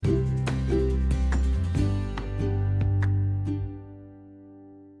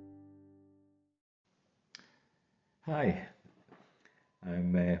Hi,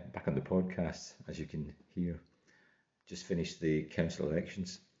 I'm back on the podcast, as you can hear. Just finished the council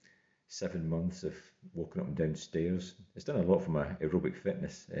elections. 7 months of walking up and down stairs. It's done a lot for my aerobic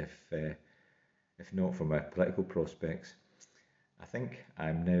fitness, if not for my political prospects. I think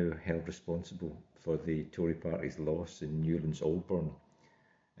I'm now held responsible for the Tory party's loss in Newlands Oldburn.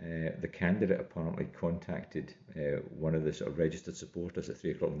 The candidate apparently contacted one of the sort of registered supporters at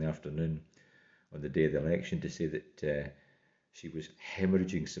 3 o'clock in the afternoon on the day of the election to say that she was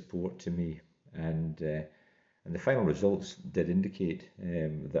hemorrhaging support to me, and the final results did indicate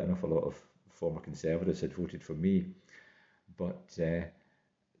that an awful lot of former Conservatives had voted for me. But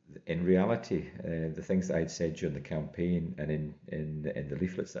in reality, the things that I'd said during the campaign and in the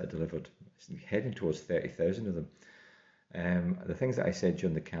leaflets that I delivered, heading towards 30,000 of them, the things that I said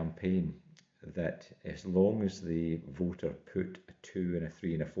during the campaign, that as long as the voter put a 2 and a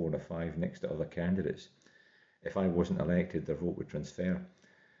 3 and a 4 and a 5 next to other candidates, if I wasn't elected, their vote would transfer.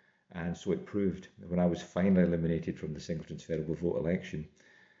 And so it proved. When I was finally eliminated from the single transferable vote election,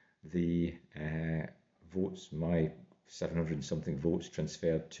 the votes, my 700 and something votes,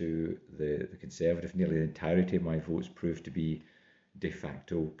 transferred to the Conservative. Nearly the entirety of my votes proved to be de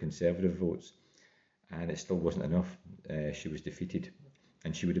facto Conservative votes. And it still wasn't enough. She was defeated.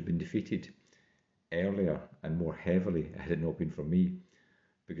 And she would have been defeated earlier and more heavily had it not been for me,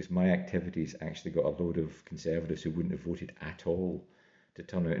 because my activities actually got a load of Conservatives who wouldn't have voted at all to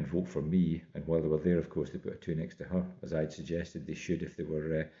turn out and vote for me. And while they were there, of course, they put a 2 next to her, as I'd suggested they should if they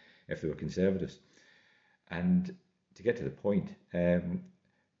were Conservatives. And to get to the point,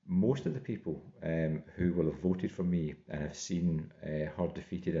 most of the people who will have voted for me and have seen her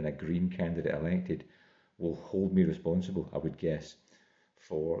defeated and a Green candidate elected will hold me responsible, I would guess,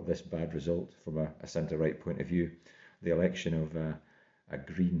 for this bad result from a centre-right point of view. The election of a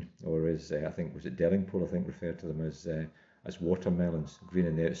Green, or as I think, was it Dellingpole, I think, referred to them as watermelons, green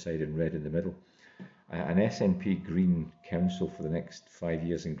on the outside and red in the middle. An SNP Green council for the next 5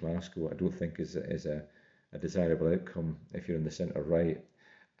 years in Glasgow, I don't think is a desirable outcome if you're in the centre-right.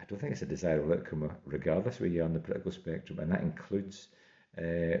 I don't think it's a desirable outcome regardless where you are on the political spectrum, and that includes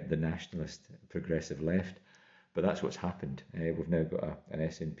the nationalist progressive left. But that's what's happened. We've now got an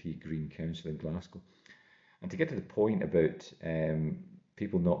SNP Green council in Glasgow. And to get to the point about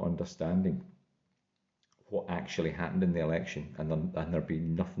people not understanding what actually happened in the election and there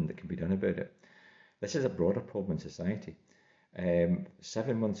being nothing that can be done about it, this is a broader problem in society.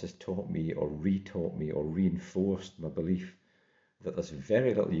 7 months has taught me or retaught me or reinforced my belief that there's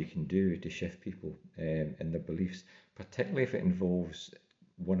very little you can do to shift people in their beliefs, particularly if it involves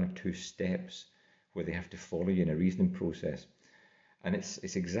 1 or 2 steps where they have to follow you in a reasoning process. And it's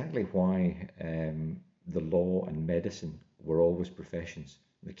exactly why the law and medicine were always professions.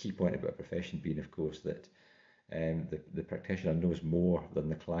 The key point about a profession being, of course, that the practitioner knows more than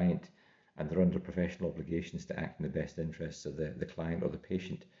the client, and they're under professional obligations to act in the best interests of the client or the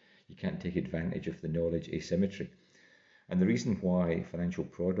patient. You can't take advantage of the knowledge asymmetry. And the reason why financial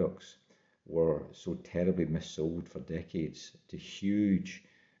products were so terribly missold for decades to huge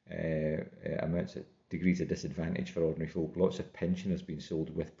amounts of degrees of disadvantage for ordinary folk, lots of pensioners being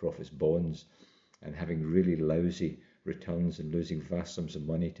sold with profits bonds and having really lousy returns and losing vast sums of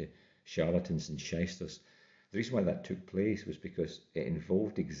money to charlatans and shysters. The reason why that took place was because it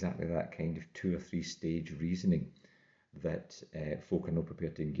involved exactly that kind of 2 or 3 stage reasoning that folk are not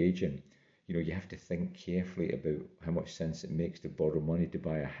prepared to engage in. You know, you have to think carefully about how much sense it makes to borrow money to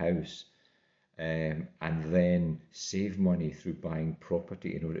buy a house, and then save money through buying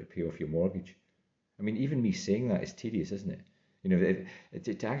property in order to pay off your mortgage. I mean, even me saying that is tedious, isn't it? You know,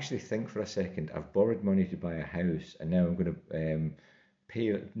 to actually think for a second, I've borrowed money to buy a house, and now I'm going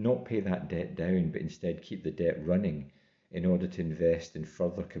to not pay that debt down, but instead keep the debt running in order to invest in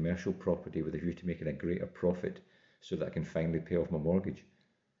further commercial property with a view to making a greater profit so that I can finally pay off my mortgage.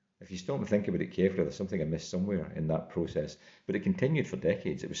 If you stop and think about it carefully, there's something I missed somewhere in that process. But it continued for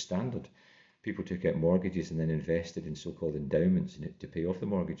decades. It was standard. People took out mortgages and then invested in so-called endowments to pay off the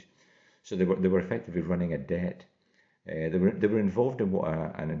mortgage. So they were effectively running a debt. They were involved in what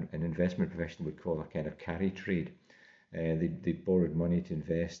an investment professional would call a kind of carry trade. They borrowed money to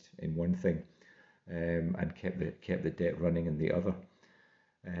invest in one thing and kept the debt running in the other.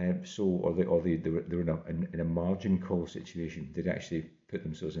 They were in a margin call situation. They'd actually put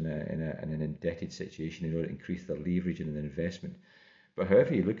themselves in an indebted situation in order to increase their leverage in an investment. But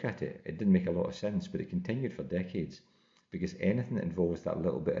however you look at it, it didn't make a lot of sense. But it continued for decades, because anything that involves that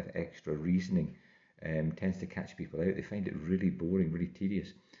little bit of extra reasoning tends to catch people out. They find it really boring, really tedious.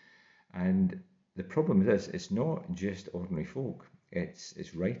 And the problem is, it's not just ordinary folk.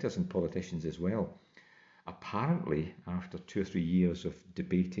 It's writers and politicians as well. apparently after 2 or 3 years of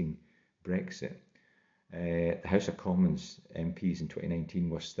debating Brexit, the House of Commons MPs in 2019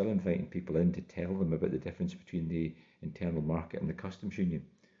 were still inviting people in to tell them about the difference between the internal market and the customs union.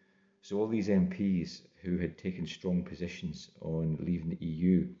 So all these MPs who had taken strong positions on leaving the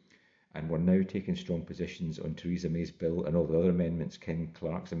EU and were now taking strong positions on Theresa May's bill and all the other amendments, Ken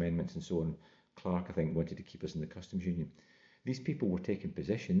Clarke's amendments and so on. Clarke, I think, wanted to keep us in the customs union. These people were taking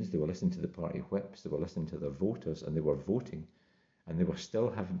positions, they were listening to the party whips, they were listening to their voters, and they were voting, and they were still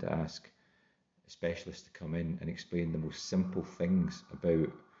having to ask specialists to come in and explain the most simple things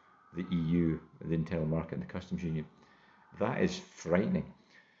about the EU, the internal market and the customs union. That is frightening.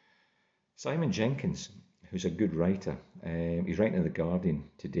 Simon Jenkins, who's a good writer, he's writing in The Guardian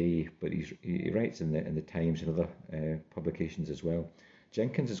today, but he writes in the Times and other publications as well.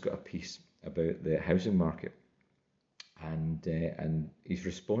 Jenkins has got a piece about the housing market, and he's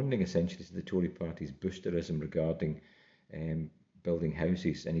responding essentially to the Tory party's boosterism regarding building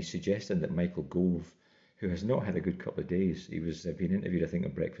houses, and he's suggesting that Michael Gove, who has not had a good couple of days, he was being interviewed, I think,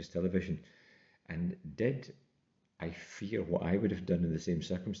 on Breakfast Television, and did, I fear, what I would have done in the same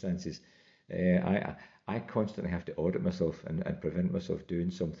circumstances. I constantly have to audit myself and prevent myself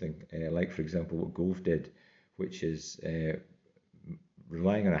doing something like, for example, what Gove did, which is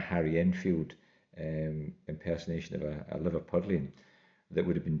relying on a Harry Enfield impersonation of a Liverpudlian that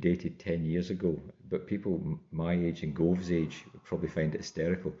would have been dated 10 years ago, but people my age and Gove's age would probably find it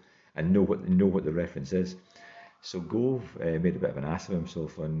hysterical and know what the reference is. So Gove made a bit of an ass of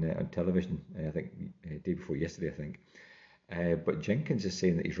himself on television, I think day before yesterday, I think. But Jenkins is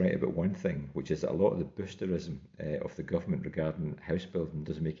saying that he's right about one thing, which is that a lot of the boosterism of the government regarding house building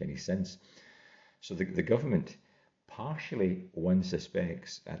doesn't make any sense. So the government, partially, one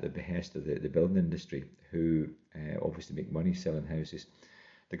suspects, at the behest of the building industry, who obviously make money selling houses,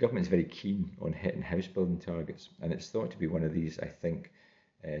 the government is very keen on hitting house building targets, and it's thought to be one of these, I think,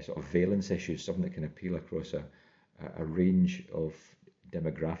 sort of valence issues, something that can appeal across a range of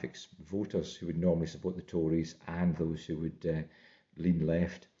demographics, voters who would normally support the Tories and those who would lean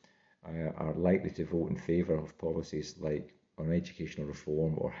left are likely to vote in favour of policies like on educational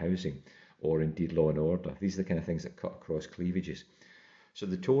reform or housing, or indeed law and order. These are the kind of things that cut across cleavages. So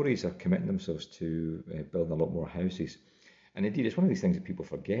the Tories are committing themselves to building a lot more houses. And indeed, it's one of these things that people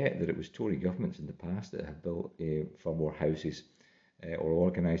forget, that it was Tory governments in the past that have built far more houses or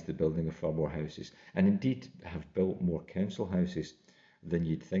organised the building of far more houses, and indeed have built more council houses than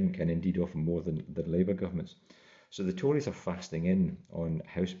you'd think, and indeed often more than Labour governments. So the Tories are fasting in on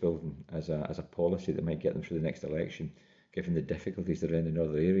house building as a policy that might get them through the next election, given the difficulties they're in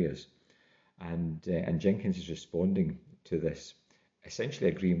other areas. And Jenkins is responding to this, essentially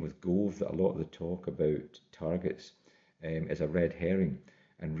agreeing with Gove that a lot of the talk about targets is a red herring,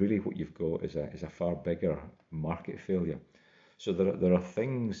 and really what you've got is a far bigger market failure. So there are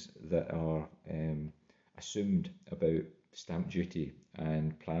things that are assumed about stamp duty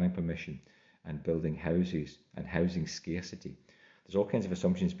and planning permission and building houses and housing scarcity. There's all kinds of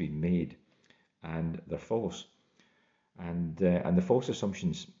assumptions being made, and they're false. And the false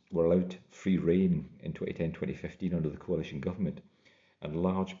assumptions were allowed free rein in 2010-2015 under the coalition government, and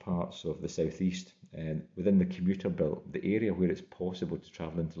large parts of the southeast, within the commuter belt, the area where it's possible to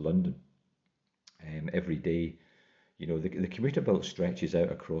travel into London every day. You know, the commuter belt stretches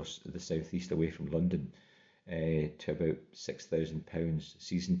out across the southeast away from London to about £6,000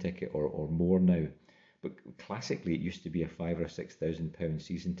 season ticket or more now. But classically, it used to be a £5,000 or £6,000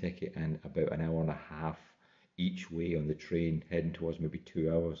 season ticket and about an hour and a half each way on the train, heading towards maybe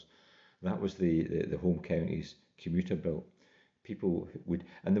 2 hours. That was the home county's commuter belt. People would,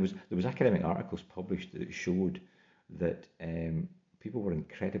 and there was academic articles published that showed that people were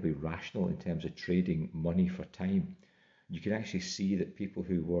incredibly rational in terms of trading money for time. You could actually see that people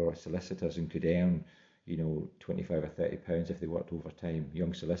who were solicitors and could earn, you know, £25 or £30 if they worked overtime,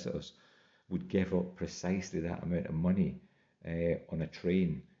 young solicitors, would give up precisely that amount of money on a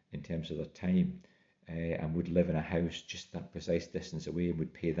train in terms of their time, and would live in a house just that precise distance away and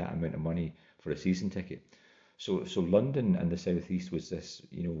would pay that amount of money for a season ticket. So London and the southeast was this,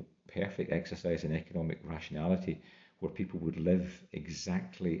 you know, perfect exercise in economic rationality, where people would live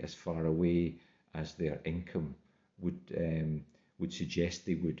exactly as far away as their income would suggest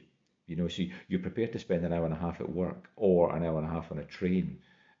they would. You know, so you're prepared to spend an hour and a half at work or an hour and a half on a train,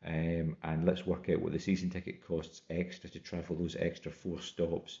 and let's work out what the season ticket costs extra to travel those extra 4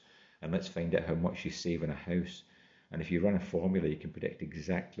 stops, and let's find out how much you save in a house. And if you run a formula, you can predict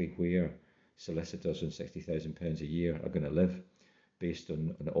exactly where solicitors on £60,000 a year are going to live. based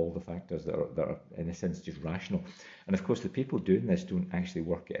on all the factors that are in a sense just rational. And of course, the people doing this don't actually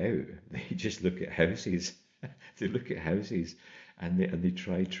work it out. They just look at houses. They look at houses, and they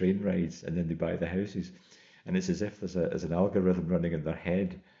try train rides, and then they buy the houses. And it's as if there's an algorithm running in their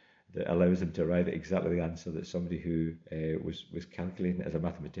head that allows them to arrive at exactly the answer that somebody who was calculating as a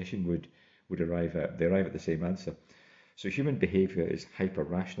mathematician would arrive at. They arrive at the same answer. So human behaviour is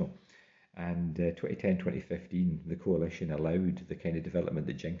hyper-rational. And 2010, 2015, the coalition allowed the kind of development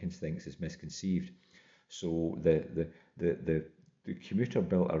that Jenkins thinks is misconceived. So the commuter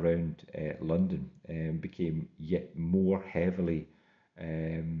belt around London became yet more heavily,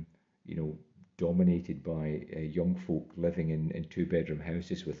 dominated by young folk living in two-bedroom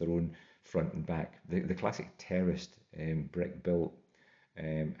houses with their own front and back. The classic terraced brick-built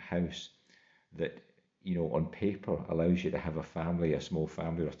house that, on paper allows you to have a family, a small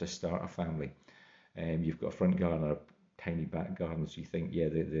family, or to start a family. You've got a front garden or a tiny back garden, so you think, yeah,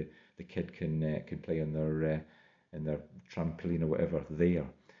 the kid can play on their trampoline or whatever there.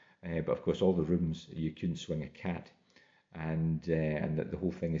 But of course, all the rooms you couldn't swing a cat, and the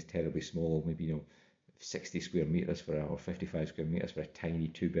whole thing is terribly small. Maybe 60 square meters or 55 square meters for a tiny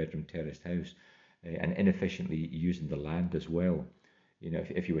two-bedroom terraced house, and inefficiently using the land as well.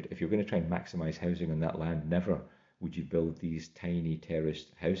 If you're going to try and maximise housing on that land, never would you build these tiny terraced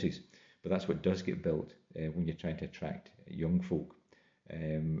houses. But that's what does get built when you're trying to attract young folk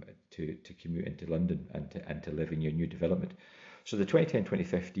to commute into London and to live in your new development. So the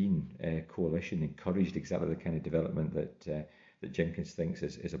 2010-2015 coalition encouraged exactly the kind of development that Jenkins thinks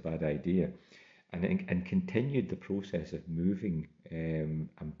is a bad idea, and continued the process of moving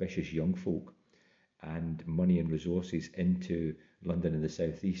ambitious young folk and money and resources into London and the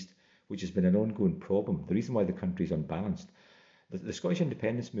southeast, which has been an ongoing problem. The reason why the country is unbalanced, the Scottish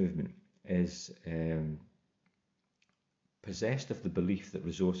independence movement is possessed of the belief that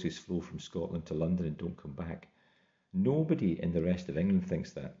resources flow from Scotland to London and don't come back. Nobody in the rest of England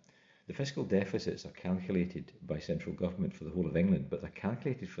thinks that. The fiscal deficits are calculated by central government for the whole of England, but they're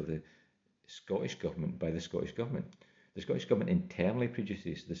calculated for the Scottish government by the Scottish government. The Scottish government internally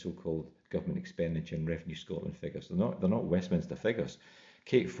produces the so-called government expenditure and Revenue Scotland figures. They're not Westminster figures.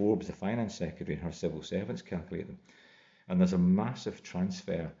 Kate Forbes, the finance secretary, and her civil servants calculate them. And there's a massive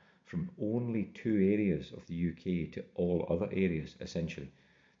transfer from only two areas of the UK to all other areas, essentially.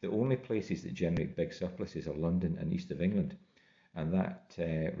 The only places that generate big surpluses are London and East of England. And that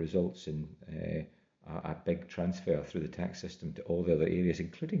results in a big transfer through the tax system to all the other areas,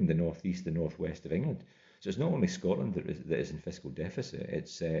 including the northeast and northwest of England. So it's not only Scotland that is in fiscal deficit;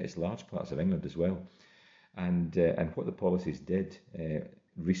 it's large parts of England as well. And what the policies did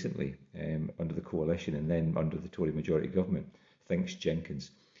recently under the coalition and then under the Tory majority government, thanks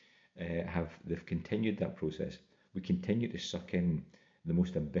Jenkins, they've continued that process. We continue to suck in the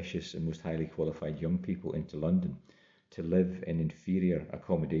most ambitious and most highly qualified young people into London to live in inferior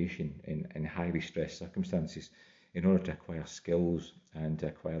accommodation in highly stressed circumstances in order to acquire skills and to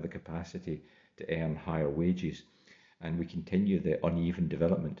acquire the capacity to earn higher wages. And we continue the uneven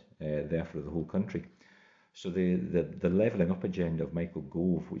development therefore of the whole country. So the levelling up agenda of Michael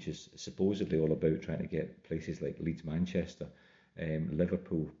Gove, which is supposedly all about trying to get places like Leeds, Manchester,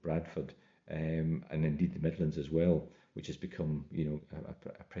 Liverpool, Bradford, and indeed the Midlands as well, which has become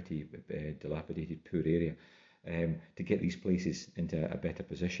a pretty dilapidated, poor area, to get these places into a better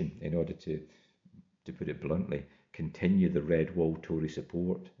position in order to put it bluntly, continue the red wall Tory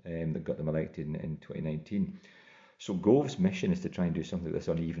support that got them elected in 2019. So Gove's mission is to try and do something with this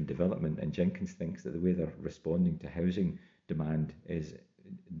uneven development, and Jenkins thinks that the way they're responding to housing demand is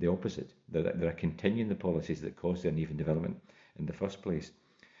the opposite. They're continuing the policies that caused the uneven development in the first place.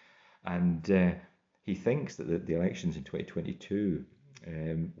 And he thinks that the elections in 2022,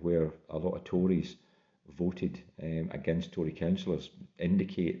 where a lot of Tories voted against Tory councillors,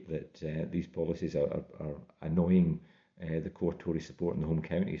 indicate that these policies are annoying the core Tory support in the home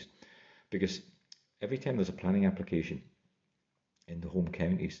counties. Because every time there's a planning application in the home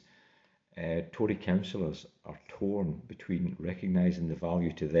counties, Tory councillors are torn between recognising the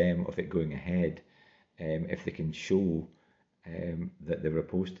value to them of it going ahead if they can show that they were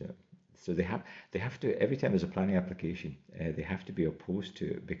opposed to it. So they have to, every time there's a planning application, they have to be opposed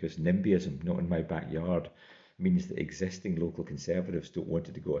to it, because NIMBYism, not in my backyard, means that existing local Conservatives don't want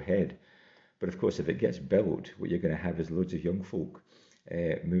it to go ahead. But of course, if it gets built, what you're going to have is loads of young folk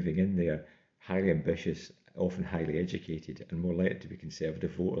moving in there, highly ambitious, often highly educated, and more likely to be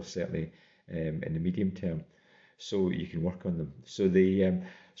Conservative voters, certainly in the medium term. So you can work on them. So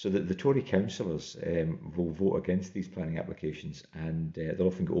the Tory councillors will vote against these planning applications, and they'll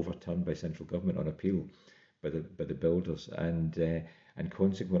often get overturned by central government on appeal. by the builders, and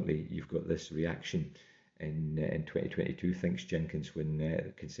consequently you've got this reaction in 2022, thinks Jenkins,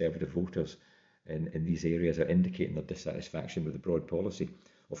 when Conservative voters in these areas are indicating their dissatisfaction with the broad policy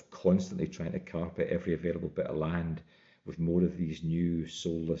of constantly trying to carpet every available bit of land with more of these new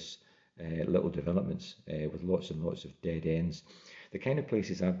soulless little developments with lots and lots of dead ends. The kind of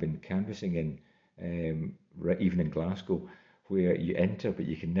places I've been canvassing in, even in Glasgow, where you enter but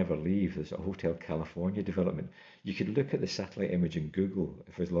you can never leave. There's a Hotel California development. You could look at the satellite image in Google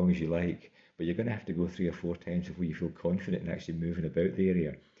for as long as you like, but you're going to have to go 3 or 4 times before you feel confident in actually moving about the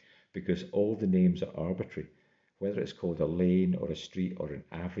area, because all the names are arbitrary. Whether it's called a lane or a street or an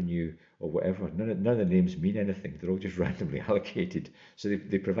avenue or whatever, none of the names mean anything. They're all just randomly allocated. So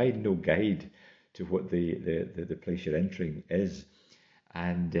they provide no guide to what the place you're entering is.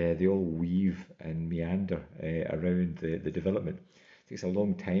 And they all weave and meander around the development. It takes a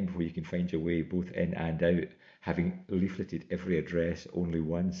long time before you can find your way both in and out, having leafleted every address only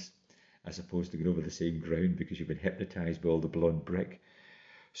once, as opposed to going over the same ground because you've been hypnotised by all the blonde brick.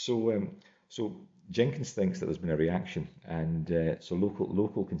 So Jenkins thinks that there's been a reaction, and so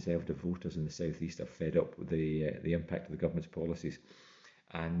local Conservative voters in the South East are fed up with the impact of the government's policies.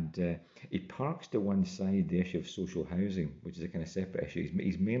 And he parks to one side the issue of social housing, which is a kind of separate issue.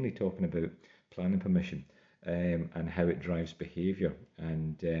 He's mainly talking about planning permission and how it drives behaviour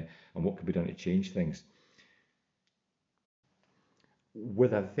and what could be done to change things.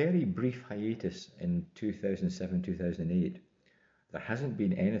 With a very brief hiatus in 2007-2008, there hasn't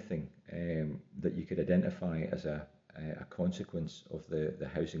been anything that you could identify as a consequence of the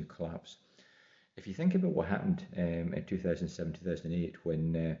housing collapse. If you think about what happened in 2007-2008,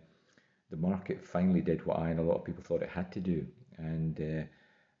 when the market finally did what I and a lot of people thought it had to do, and there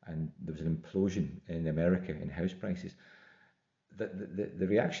was an implosion in America in house prices, the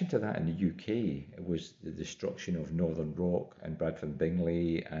reaction to that in the UK was the destruction of Northern Rock and Bradford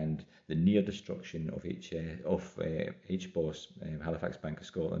Bingley, and the near destruction of HBOS, Halifax Bank of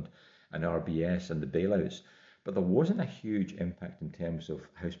Scotland, and RBS, and the bailouts. But there wasn't a huge impact in terms of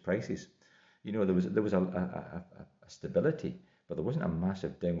house prices. You know, there was a stability, but there wasn't a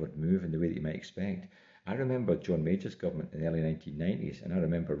massive downward move in the way that you might expect. I remember John Major's government in the early 1990s, and I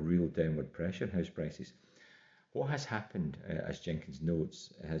remember real downward pressure in house prices. What has happened, as Jenkins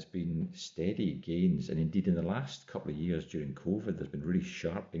notes, has been steady gains, and indeed in the last couple of years during COVID, there's been really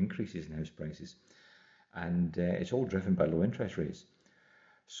sharp increases in house prices, and it's all driven by low interest rates.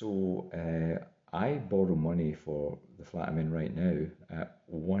 So I borrow money for the flat I'm in right now at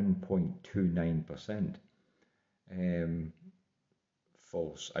 1.29%.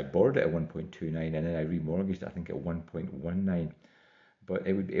 False. I borrowed it at 1.29 and then I remortgaged it, I think, at 1.19. But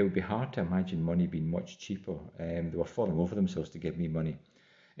it would be hard to imagine money being much cheaper. They were falling over themselves to give me money.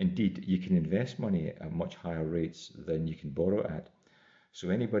 Indeed, you can invest money at much higher rates than you can borrow at. So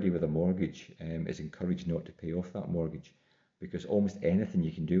anybody with a mortgage is encouraged not to pay off that mortgage, because almost anything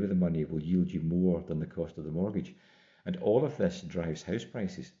you can do with the money will yield you more than the cost of the mortgage. And all of this drives house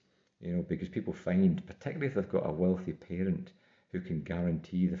prices, you know, because people find, particularly if they've got a wealthy parent who can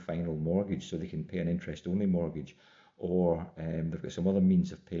guarantee the final mortgage so they can pay an interest-only mortgage, or they've got some other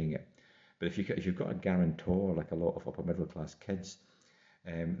means of paying it. But if you've got a guarantor, like a lot of upper middle class kids,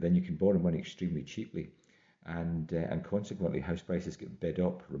 then you can borrow money extremely cheaply, and consequently house prices get bid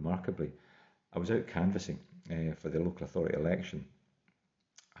up remarkably. I was out canvassing for the local authority election,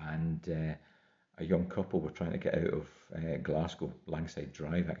 and a young couple were trying to get out of Glasgow, Langside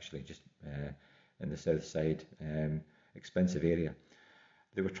Drive actually, just in the south side, expensive area.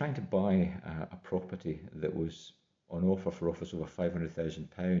 They were trying to buy a property that was on offer for offers over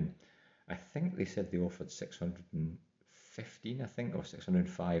 £500,000. I think they said they offered 615, I think, or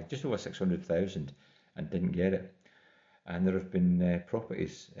 605, just over 600,000, and didn't get it. And there have been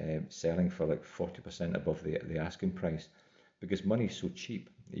properties selling for like 40% above the asking price, because money's so cheap.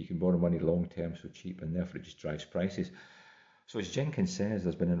 You can borrow money long term so cheap, and therefore it just drives prices. So as Jenkins says,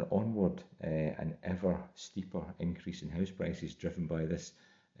 there's been an onward and ever steeper increase in house prices driven by this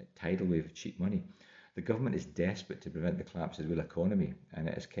tidal wave of cheap money. The government is desperate to prevent the collapse of the real economy, and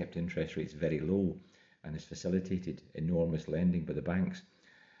it has kept interest rates very low and has facilitated enormous lending by the banks.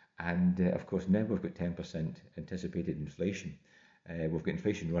 And of course now we've got 10% anticipated inflation. We've got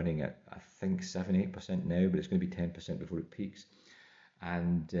inflation running at, I think, 7-8% now, but it's going to be 10% before it peaks.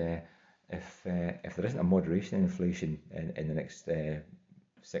 And if there isn't a moderation in inflation in the next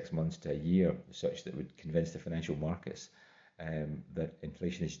 6 months to a year, such that would convince the financial markets that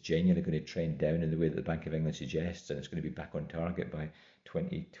inflation is genuinely going to trend down in the way that the Bank of England suggests, and it's going to be back on target by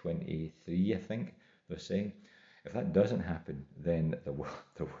 2023, I think they're saying. If that doesn't happen, then there will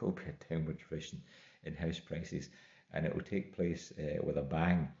be a downward revision in house prices, and it will take place with a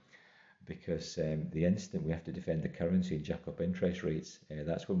bang, because the instant we have to defend the currency and jack up interest rates,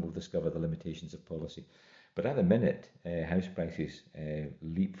 that's when we'll discover the limitations of policy. But at the minute, house prices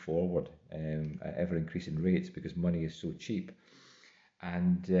leap forward at ever increasing rates because money is so cheap.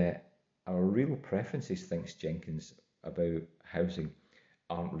 And our real preferences, thinks Jenkins, about housing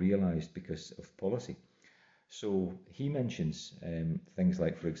aren't realised because of policy. So he mentions things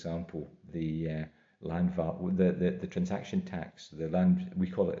like, for example, the the transaction tax, the land, we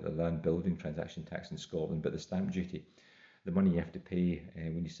call it the land building transaction tax in Scotland, but the stamp duty, the money you have to pay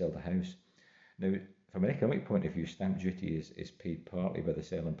when you sell the house. Now, from an economic point of view, stamp duty is paid partly by the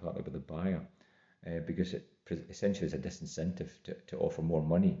seller and partly by the buyer, because it essentially is a disincentive to offer more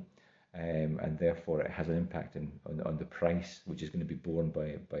money, and therefore it has an impact on the price, which is going to be borne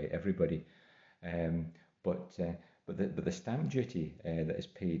by everybody. But the stamp duty that is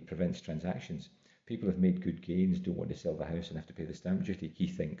paid prevents transactions. People have made good gains, don't want to sell the house and have to pay the stamp duty, he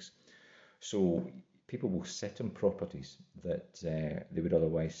thinks. So people will sit on properties that they would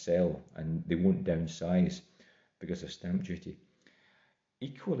otherwise sell, and they won't downsize because of stamp duty.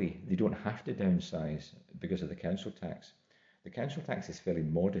 Equally, they don't have to downsize because of the council tax. The council tax is fairly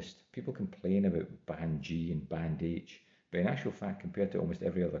modest. People complain about Band G and Band H, but in actual fact, compared to almost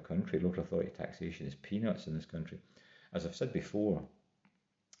every other country, local authority taxation is peanuts in this country. As I've said before,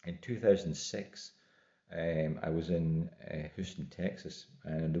 in 2006, I was in Houston, Texas,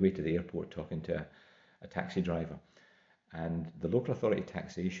 and on the way to the airport talking to a taxi driver. And the local authority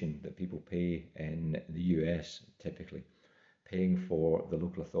taxation that people pay in the US, typically, paying for the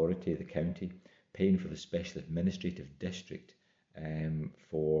local authority, the county, paying for the special administrative district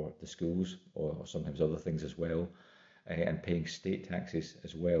for the schools, or sometimes other things as well, and paying state taxes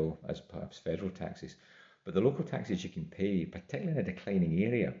as well as perhaps federal taxes. But the local taxes you can pay, particularly in a declining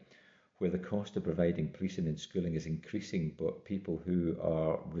area, where the cost of providing policing and schooling is increasing, but people who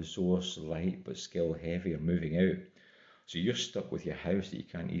are resource light but skill heavy are moving out. So you're stuck with your house that you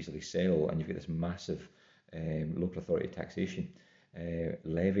can't easily sell, and you've got this massive local authority taxation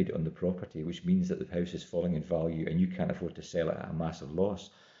levied on the property, which means that the house is falling in value and you can't afford to sell it at a massive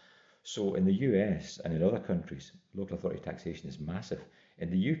loss. So in the US and in other countries, local authority taxation is massive. In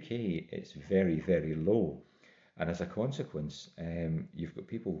the UK, it's very, very low. And as a consequence, you've got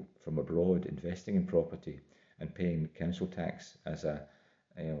people from abroad investing in property and paying council tax as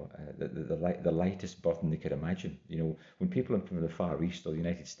the lightest burden they could imagine. When people from the Far East or the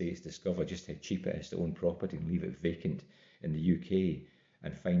United States discover just how cheap it is to own property and leave it vacant in the UK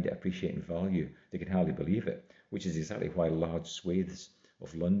and find it appreciating value, they can hardly believe it, which is exactly why large swathes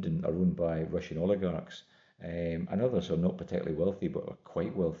of London are owned by Russian oligarchs, and others are not particularly wealthy but are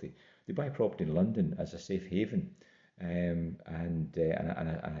quite wealthy. They buy property in London as a safe haven and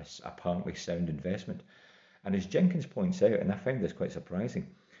a apparently sound investment. And as Jenkins points out, and I found this quite surprising,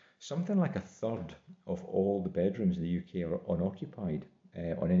 something like a third of all the bedrooms in the UK are unoccupied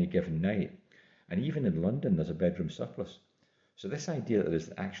on any given night. And even in London, there's a bedroom surplus. So this idea that there's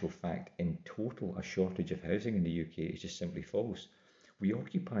actual fact in total a shortage of housing in the UK is just simply false. We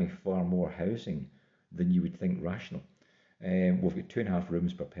occupy far more housing than you would think rational. We've got 2.5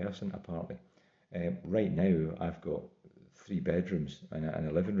 rooms per person, apparently. Right now, I've got 3 bedrooms and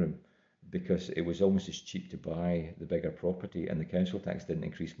a living room, because it was almost as cheap to buy the bigger property, and the council tax didn't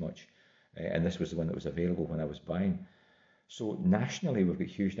increase much. And this was the one that was available when I was buying. So nationally, we've got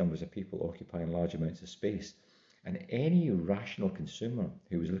huge numbers of people occupying large amounts of space. And any rational consumer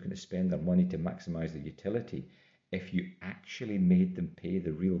who was looking to spend their money to maximise their utility, if you actually made them pay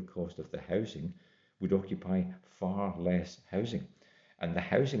the real cost of the housing, would occupy far less housing. And the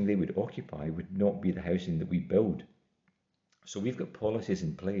housing they would occupy would not be the housing that we build. So we've got policies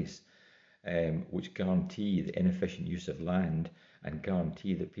in place which guarantee the inefficient use of land, and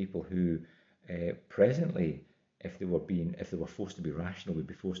guarantee that people who presently, if they were forced to be rational, would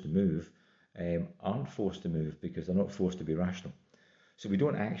be forced to move, aren't forced to move because they're not forced to be rational. So we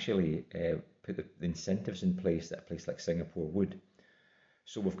don't actually put the incentives in place that a place like Singapore would.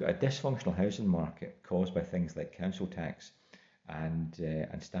 So we've got a dysfunctional housing market caused by things like council tax and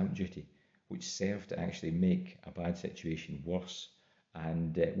stamp duty, which serve to actually make a bad situation worse,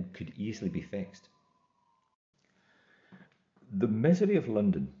 and could easily be fixed. The misery of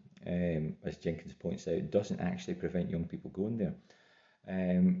London, as Jenkins points out, doesn't actually prevent young people going there.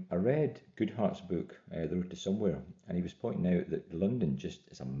 I read Goodhart's book, The Road to Somewhere, and he was pointing out that London just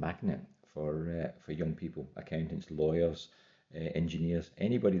is a magnet for young people, accountants, lawyers, engineers,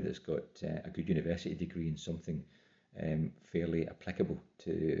 anybody that's got a good university degree in something fairly applicable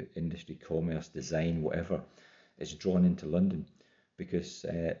to industry, commerce, design, whatever, is drawn into London. because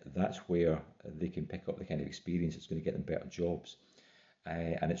that's where they can pick up the kind of experience that's going to get them better jobs.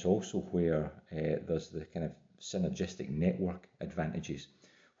 And it's also where there's the kind of synergistic network advantages,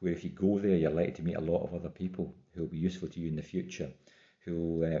 where if you go there, you're likely to meet a lot of other people who will be useful to you in the future, who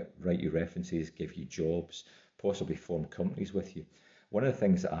will write you references, give you jobs, possibly form companies with you. One of the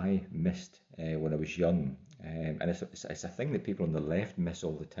things that I missed when I was young, and it's a thing that people on the left miss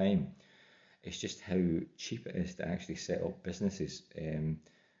all the time, it's just how cheap it is to actually set up businesses.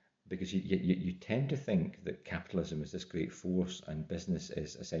 Because you tend to think that capitalism is this great force and business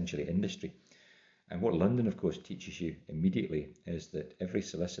is essentially industry. And what London, of course, teaches you immediately is that every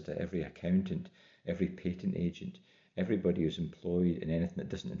solicitor, every accountant, every patent agent, everybody who's employed in anything that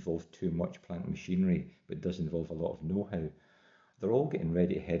doesn't involve too much plant machinery but does involve a lot of know-how, they're all getting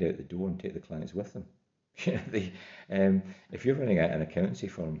ready to head out the door and take the clients with them. If you're running an accountancy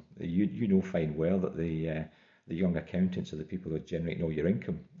firm, you know fine well that the young accountants are the people that are generating all your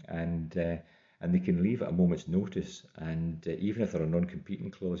income, and they can leave at a moment's notice. And even if there are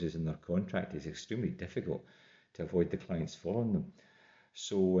non-competing clauses in their contract, it's extremely difficult to avoid the clients following them.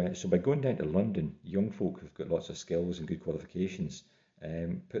 So by going down to London, young folk who've got lots of skills and good qualifications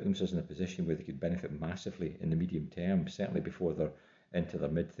put themselves in a position where they could benefit massively in the medium term, certainly before they're into their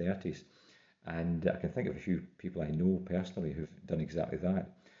mid-30s. And I can think of a few people I know personally who've done exactly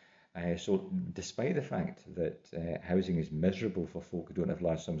that. So despite the fact that housing is miserable for folk who don't have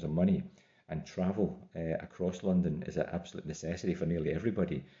large sums of money, and travel across London is an absolute necessity for nearly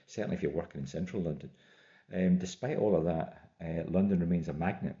everybody, certainly if you're working in central London, despite all of that, London remains a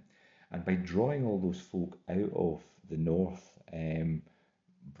magnet. And by drawing all those folk out of the north,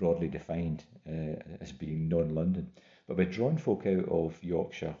 broadly defined as being non-London, but by drawing folk out of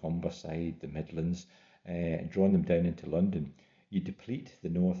Yorkshire, Humberside, the Midlands, drawing them down into London, you deplete the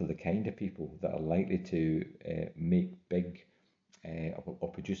north of the kind of people that are likely to make big or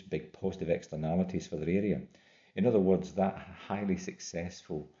produce big positive externalities for their area. In other words, that highly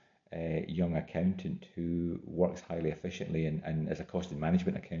successful young accountant who works highly efficiently and as a cost and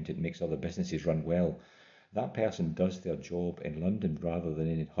management accountant makes other businesses run well, that person does their job in London rather than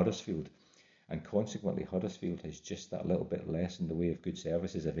in Huddersfield. And consequently, Huddersfield has just that little bit less in the way of good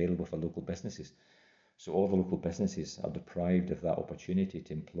services available for local businesses. So all the local businesses are deprived of that opportunity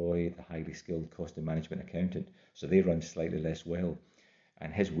to employ the highly skilled cost and management accountant, so they run slightly less well.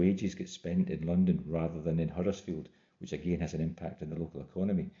 And his wages get spent in London rather than in Huddersfield, which again has an impact on the local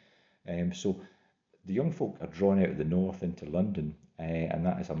economy. So the young folk are drawn out of the north into London, and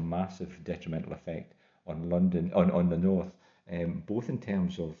that has a massive detrimental effect on London, on the north, both in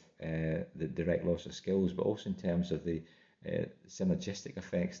terms of the direct loss of skills, but also in terms of the synergistic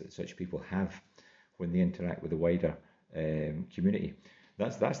effects that such people have when they interact with the wider community.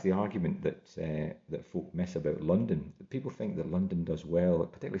 That's the argument that folk miss about London. People think that London does well,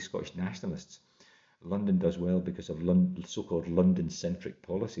 particularly Scottish nationalists. London does well because of so-called London-centric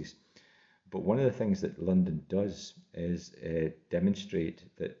policies. But one of the things that London does is demonstrate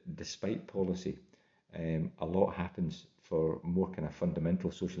that despite policy, a lot happens for more kind of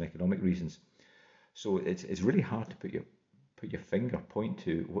fundamental social and economic reasons. So it's really hard to put your finger, point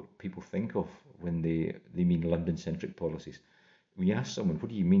to what people think of when they mean London-centric policies. When you ask someone, what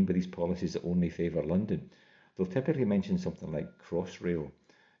do you mean by these policies that only favour London? They'll typically mention something like Crossrail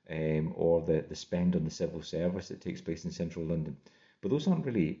or the spend on the civil service that takes place in central London. But those aren't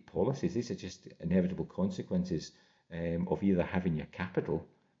really policies. These are just inevitable consequences of either having your capital.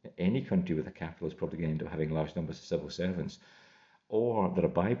 Any country with a capital is probably going to end up having large numbers of civil servants, or they're a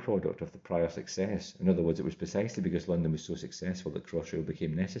byproduct of the prior success. In other words, it was precisely because London was so successful that Crossrail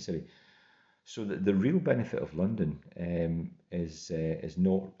became necessary. So the real benefit of London is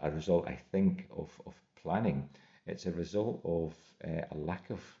not a result, I think, of planning. It's a result of a lack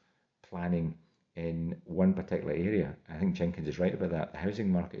of planning in one particular area. I think Jenkins is right about that. The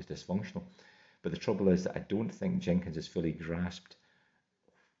housing market is dysfunctional. But the trouble is that I don't think Jenkins has fully grasped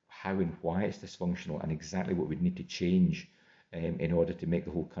how and why it's dysfunctional and exactly what we'd need to change in order to make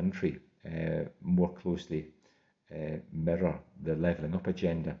the whole country more closely mirror the levelling up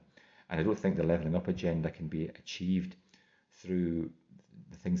agenda. And I don't think the levelling up agenda can be achieved through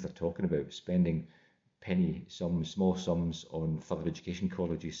the things they're talking about, spending penny sums, small sums on further education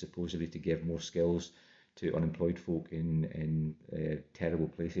colleges, supposedly to give more skills to unemployed folk in terrible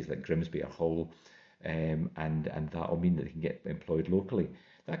places like Grimsby or Hull, and that will mean that they can get employed locally.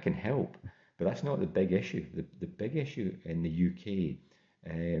 That can help, but that's not the big issue. The big issue in the UK,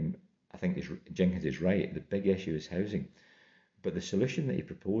 I think Jenkins is right, the big issue is housing. But the solution that he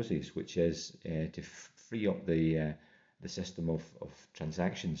proposes, which is to free up the system of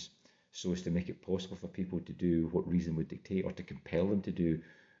transactions so as to make it possible for people to do what reason would dictate, or to compel them to do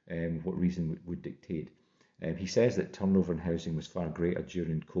what reason would dictate. He says that turnover in housing was far greater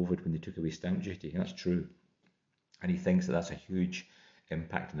during COVID when they took away stamp duty, and that's true. And he thinks that that's a huge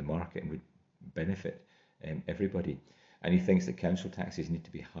impact on the market and would benefit everybody. And he thinks that council taxes need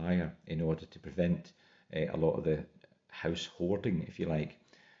to be higher in order to prevent a lot of the house hoarding, if you like,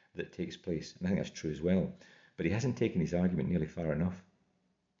 that takes place. And I think that's true as well. But he hasn't taken his argument nearly far enough.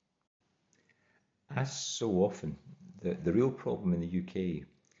 As so often, the real problem in the UK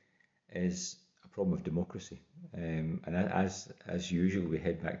is a problem of democracy. And as usual, we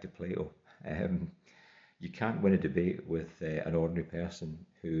head back to Plato. You can't win a debate with an ordinary person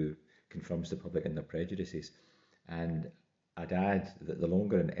who confronts the public in their prejudices. And I'd add that the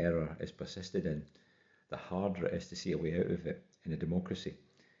longer an error is persisted in, the harder it is to see a way out of it in a democracy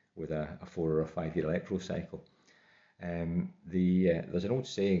with a 4 or a 5 year electoral cycle. There's an old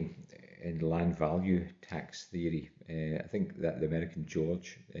saying in land value tax theory, I think that the American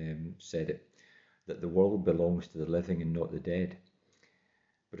George said it, that the world belongs to the living and not the dead.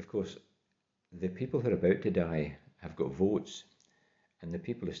 But of course, the people who are about to die have got votes, and the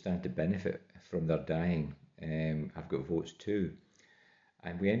people who stand to benefit from their dying have got votes too.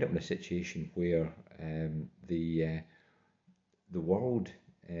 And we end up in a situation where the world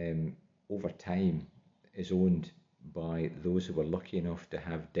over time is owned by those who were lucky enough to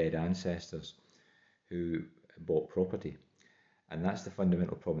have dead ancestors who bought property. And that's the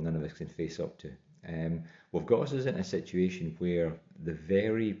fundamental problem none of us can face up to. We've got us in a situation where the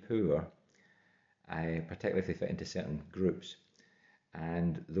very poor, particularly if they fit into certain groups,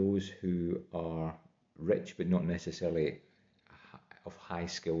 and those who are rich but not necessarily of high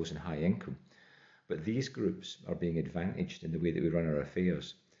skills and high income, but these groups are being advantaged in the way that we run our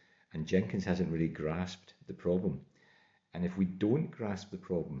affairs. And Jenkins hasn't really grasped the problem. And if we don't grasp the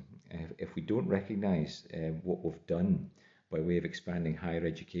problem, if we don't recognise what we've done by way of expanding higher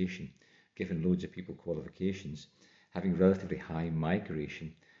education, giving loads of people qualifications, having relatively high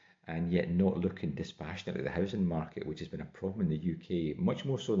migration, and yet not looking dispassionately at the housing market, which has been a problem in the UK, much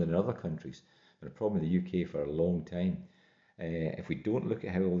more so than in other countries, been a problem in the UK for a long time. If we don't look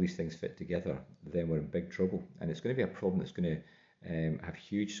at how all these things fit together, then we're in big trouble. And it's going to be a problem that's going to have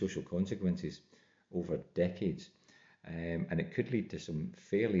huge social consequences over decades. And it could lead to some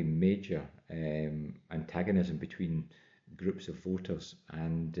fairly major antagonism between groups of voters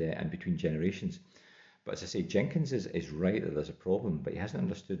and between generations. But as I say, Jenkins is right that there's a problem, but he hasn't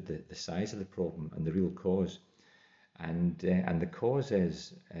understood the size of the problem and the real cause. And the cause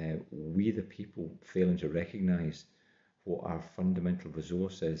is we the people failing to recognise what our fundamental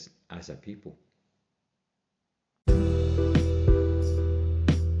resource is as a people.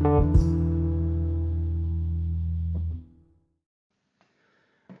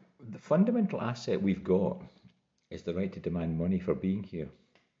 The fundamental asset we've got is the right to demand money for being here.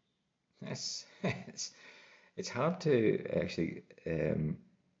 It's hard to actually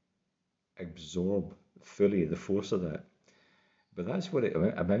absorb fully the force of that, but that's what it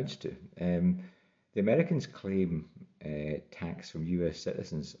amounts to. The Americans claim tax from US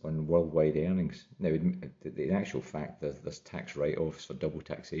citizens on worldwide earnings. Now, in actual fact, there's tax write-offs for double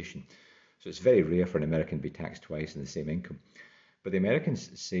taxation, so it's very rare for an American to be taxed twice on the same income. But the Americans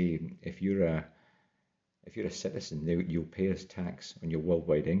say if you're a citizen, you'll pay us tax on your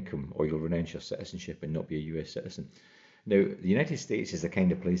worldwide income, or you'll renounce your citizenship and not be a US citizen. Now, the United States is the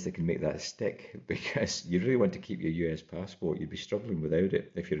kind of place that can make that stick, because you really want to keep your US passport. You'd be struggling without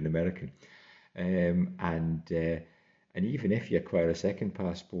it if you're an American. And even if you acquire a second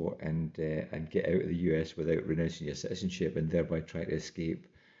passport and get out of the US without renouncing your citizenship and thereby try to escape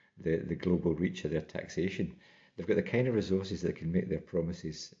the global reach of their taxation, they've got the kind of resources that can make their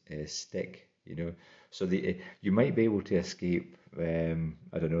promises stick. So you might be able to escape,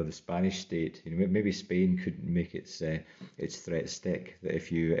 I don't know, the Spanish state. Maybe Spain couldn't make its threat stick. That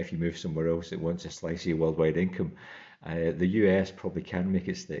if you move somewhere else, it wants a slice of your worldwide income. The US probably can make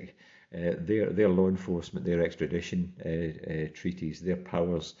it stick. Their law enforcement, their extradition treaties, their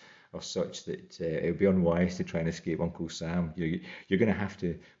powers are such that it would be unwise to try and escape Uncle Sam. You're going to have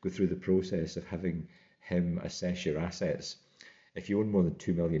to go through the process of having him assess your assets. If you own more than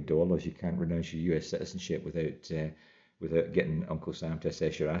 $2 million, you can't renounce your US citizenship without getting Uncle Sam to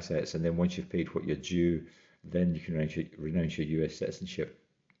assess your assets. And then once you've paid what you're due, then you can renounce your US citizenship.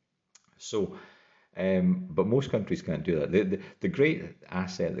 So, but most countries can't do that. The great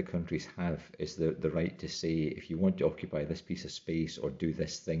asset that countries have is the right to say, if you want to occupy this piece of space or do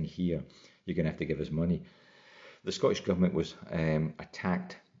this thing here, you're going to have to give us money. The Scottish Government was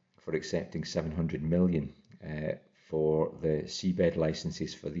attacked for accepting 700 million for the seabed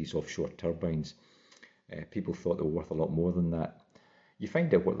licenses for these offshore turbines. People thought they were worth a lot more than that. You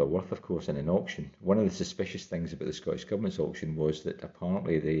find out what they're worth, of course, in an auction. One of the suspicious things about the Scottish Government's auction was that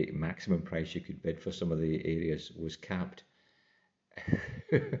apparently the maximum price you could bid for some of the areas was capped.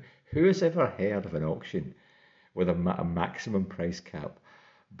 Who has ever heard of an auction with a maximum price cap?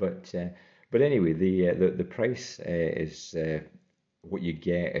 But anyway, the price is what you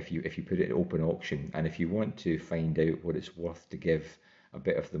get if you put it at open auction. And if you want to find out what it's worth to give a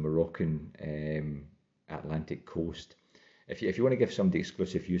bit of the Moroccan Atlantic coast, if you want to give somebody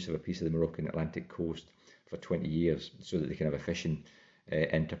exclusive use of a piece of the Moroccan Atlantic coast for 20 years so that they can have a fishing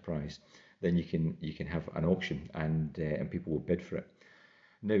enterprise, then you can have an auction and people will bid for it.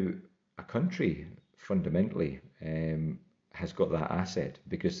 Now, a country fundamentally has got that asset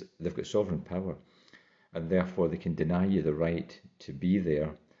because they've got sovereign power, and therefore they can deny you the right to be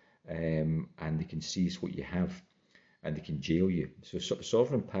there, and they can seize what you have, and they can jail you. So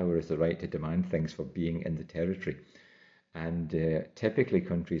sovereign power is the right to demand things for being in the territory. And typically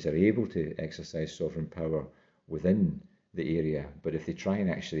countries are able to exercise sovereign power within the area, but if they try and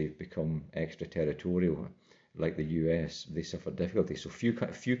actually become extraterritorial, like the US, they suffer difficulty. So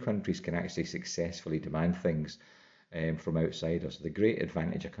few countries can actually successfully demand things from outsiders. The great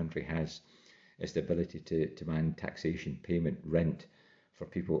advantage a country has is the ability to demand taxation, payment, rent for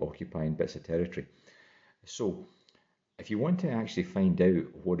people occupying bits of territory. So if you want to actually find out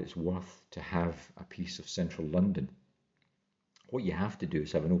what it's worth to have a piece of central London, what you have to do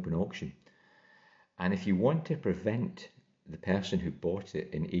is have an open auction. And if you want to prevent the person who bought it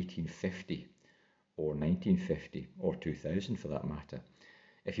in 1850 or 1950 or 2000 for that matter,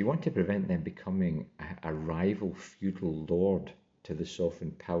 if you want to prevent them becoming a rival feudal lord to the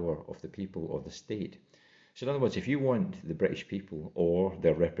sovereign power of the people or the state. So in other words, if you want the British people or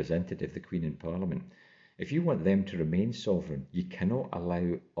their representative, the Queen in Parliament, if you want them to remain sovereign, you cannot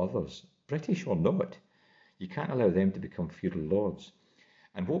allow others, British or not, you can't allow them to become feudal lords.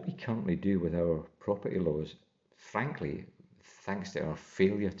 And what we currently do with our property laws, frankly, thanks to our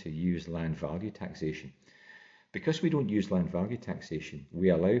failure to use land value taxation, because we don't use land value taxation, we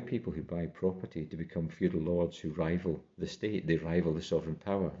allow people who buy property to become feudal lords who rival the state, they rival the sovereign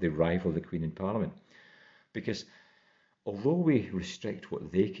power, they rival the Queen in Parliament. Because although we restrict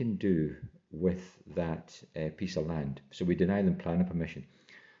what they can do with that piece of land, so we deny them planning permission.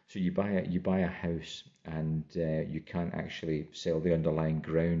 So you buy a house and you can't actually sell the underlying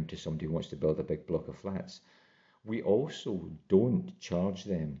ground to somebody who wants to build a big block of flats. We also don't charge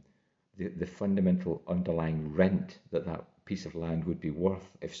them the fundamental underlying rent that piece of land would be worth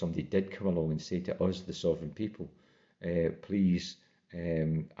if somebody did come along and say to us, the sovereign people, please,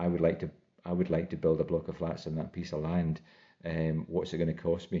 I would like to build a block of flats on that piece of land. What's it going to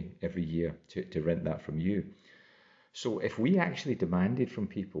cost me every year to rent that from you? So if we actually demanded from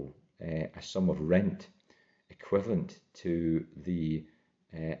people a sum of rent equivalent to the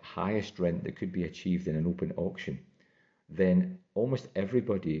highest rent that could be achieved in an open auction, then almost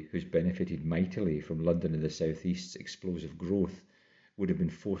everybody who's benefited mightily from London and the South East's explosive growth would have been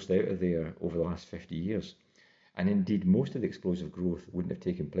forced out of there over the last 50 years. And indeed, most of the explosive growth wouldn't have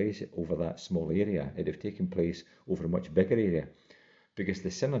taken place over that small area. It'd have taken place over a much bigger area, because the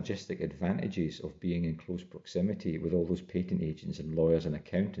synergistic advantages of being in close proximity with all those patent agents and lawyers and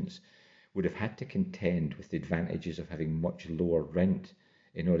accountants would have had to contend with the advantages of having much lower rent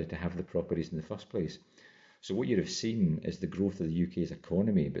in order to have the properties in the first place. So what you'd have seen is the growth of the UK's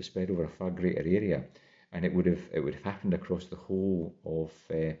economy, but spread over a far greater area, and it would have happened across the whole of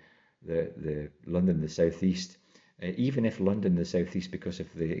the London, the South East. Even if London, the South East, because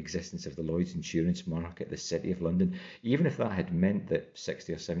of the existence of the Lloyd's insurance market, the City of London, even if that had meant that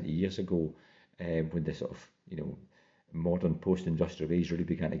 60 or 70 years ago, when the sort of modern post-industrial age really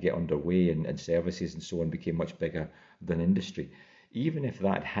began to get underway and services and so on became much bigger than industry, even if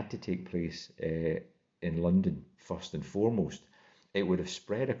that had to take place in London first and foremost, it would have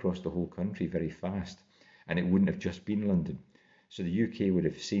spread across the whole country very fast, and it wouldn't have just been London. So the UK would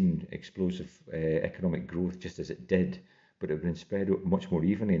have seen explosive economic growth just as it did, but it would have been spread much more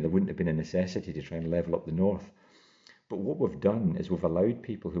evenly, and there wouldn't have been a necessity to try and level up the north. But what we've done is we've allowed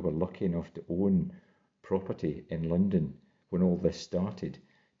people who were lucky enough to own property in London when all this started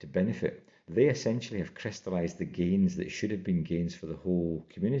to benefit. They essentially have crystallised the gains that should have been gains for the whole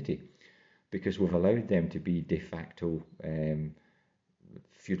community, because we've allowed them to be de facto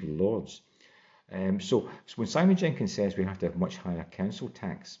feudal lords. So when Simon Jenkins says we have to have much higher council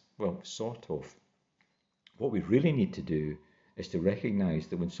tax, well, sort of. What we really need to do is to recognise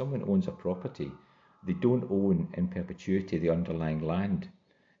that when someone owns a property, they don't own in perpetuity the underlying land.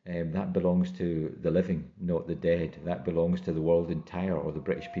 That belongs to the living, not the dead. That belongs to the world entire, or the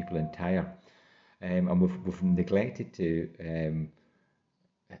British people entire. And we've neglected to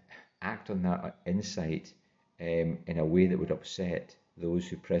act on that insight in a way that would upset those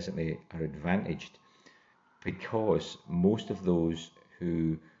who presently are advantaged, because most of those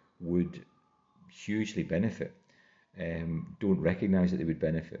who would hugely benefit don't recognise that they would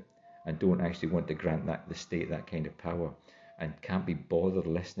benefit, and don't actually want to grant the state that kind of power, and can't be bothered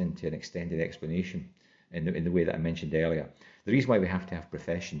listening to an extended explanation in the way that I mentioned earlier. The reason why we have to have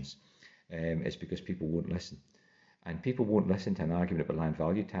professions is because people won't listen. And people won't listen to an argument about land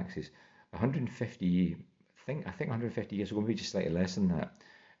value taxes. 150, I think 150 years ago, maybe just slightly less than that,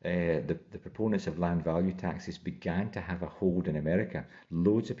 the proponents of land value taxes began to have a hold in America.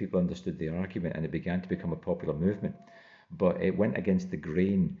 Loads of people understood the argument, and it began to become a popular movement. But it went against the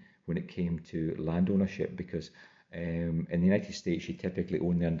grain when it came to land ownership, because in the United States, you typically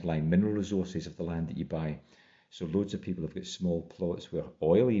own the underlying mineral resources of the land that you buy. So loads of people have got small plots where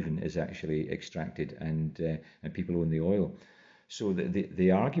oil even is actually extracted, and people own the oil. So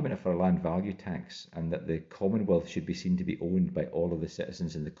the argument for a land value tax, and that the Commonwealth should be seen to be owned by all of the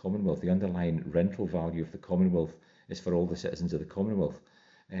citizens in the Commonwealth, the underlying rental value of the Commonwealth is for all the citizens of the Commonwealth.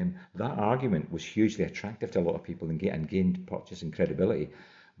 That argument was hugely attractive to a lot of people and gained purchasing credibility,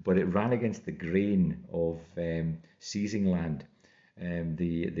 but it ran against the grain of seizing land.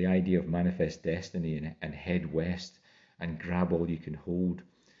 The idea of manifest destiny and head west and grab all you can hold,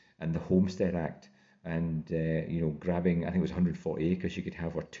 and the Homestead Act, and grabbing, I think it was 140 acres you could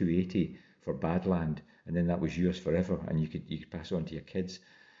have, or 280 for bad land, and then that was yours forever, and you could pass it on to your kids.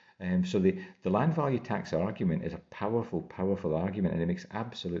 So the land value tax argument is a powerful argument, and it makes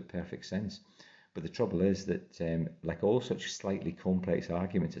absolute perfect sense. But the trouble is that, like all such slightly complex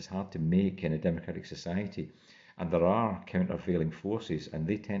arguments, it's hard to make in a democratic society. And there are countervailing forces, and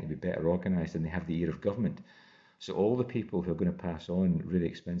they tend to be better organised, and they have the ear of government. So all the people who are going to pass on really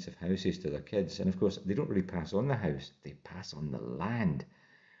expensive houses to their kids, and of course they don't really pass on the house, they pass on the land.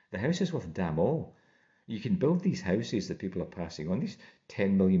 The house is worth damn all. You can build these houses that people are passing on. These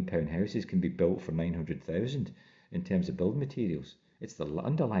 £10 million houses can be built for 900,000 in terms of building materials. It's the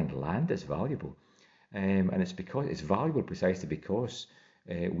underlying land that's valuable, and it's valuable precisely because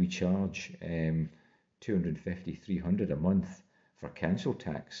we charge 250, 300 a month for council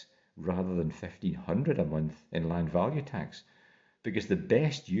tax, rather than 1,500 a month in land value tax, because the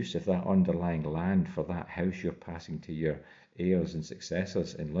best use of that underlying land for that house you're passing to your heirs and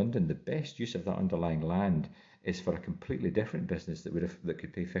successors in London, the best use of that underlying land is for a completely different business that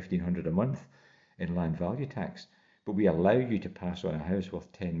could pay 1,500 a month in land value tax. But we allow you to pass on a house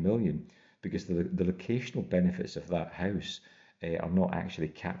worth 10 million because the locational benefits of that house are not actually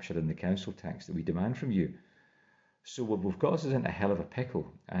captured in the council tax that we demand from you. So we've got us into a hell of a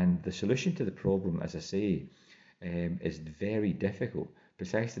pickle, and the solution to the problem, as I say, is very difficult,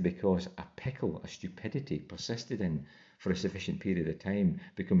 precisely because a pickle, a stupidity persisted in for a sufficient period of time,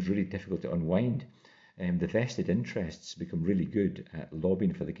 becomes really difficult to unwind. The vested interests become really good at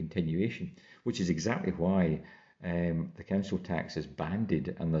lobbying for the continuation, which is exactly why the council tax is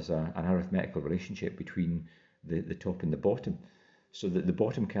banded, and there's an arithmetical relationship between the top and the bottom, so that the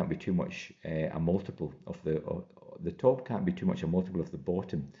bottom can't be too much a multiple of the top can't be too much a multiple of the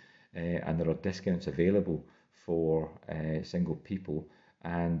bottom, and there are discounts available for single people,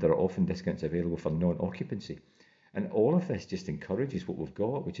 and there are often discounts available for non-occupancy. And all of this just encourages what we've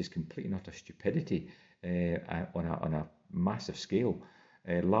got, which is complete and utter stupidity on a massive scale.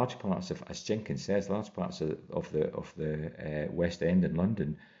 Large parts of, as Jenkins says, large parts of the West End in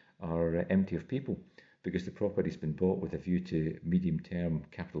London are empty of people, because the property's been bought with a view to medium-term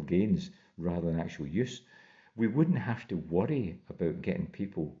capital gains rather than actual use. We wouldn't have to worry about getting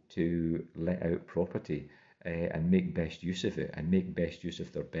people to let out property and make best use of it, and make best use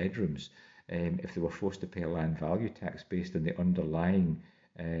of their bedrooms, if they were forced to pay a land value tax based on the underlying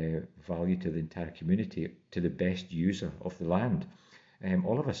value to the entire community, to the best user of the land.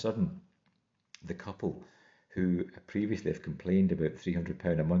 All of a sudden, the couple who previously have complained about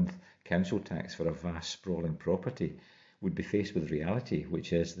 £300 a month council tax for a vast sprawling property would be faced with reality,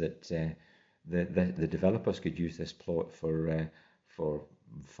 which is that the developers could use this plot for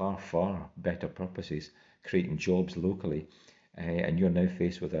far better purposes, creating jobs locally, and you're now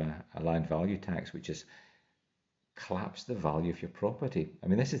faced with a land value tax which has collapsed the value of your property. I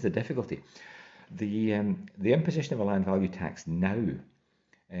mean, this is the difficulty. The imposition of a land value tax now,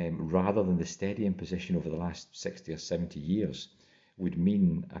 rather than the steady imposition over the last 60 or 70 years, would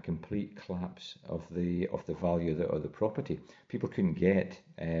mean a complete collapse of the value of the property. People couldn't get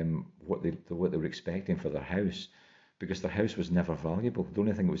what they were expecting for their house because their house was never valuable. The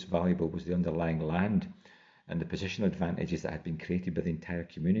only thing that was valuable was the underlying land and the positional advantages that had been created by the entire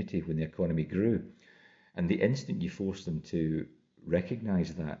community when the economy grew. And the instant you force them to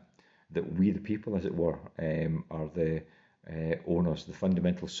recognise that we, the people, as it were, are the owners, the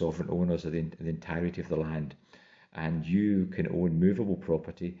fundamental sovereign owners of the entirety of the land, and you can own movable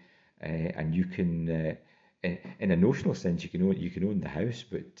property, and you can, in a notional sense, you can own the house,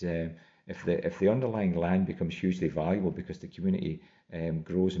 but if the underlying land becomes hugely valuable because the community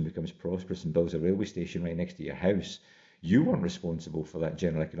grows and becomes prosperous and builds a railway station right next to your house, you weren't responsible for that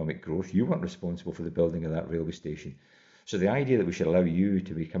general economic growth. You weren't responsible for the building of that railway station. So the idea that we should allow you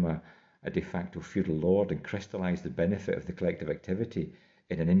to become a de facto feudal lord and crystallise the benefit of the collective activity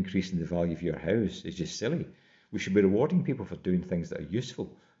in an increase in the value of your house is just silly. We should be rewarding people for doing things that are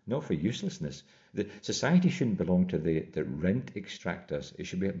useful, not for uselessness. The society shouldn't belong to the rent extractors. It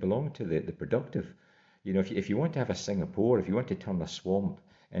should belong to the productive. You know, if you want to have a Singapore, if you want to turn a swamp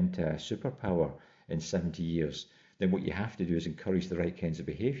into a superpower in 70 years, then what you have to do is encourage the right kinds of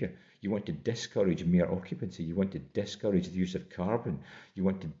behaviour. You want to discourage mere occupancy. You want to discourage the use of carbon. You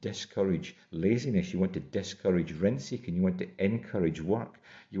want to discourage laziness. You want to discourage rent seeking. You want to encourage work.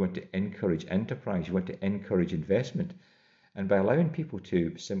 You want to encourage enterprise. You want to encourage investment. And by allowing people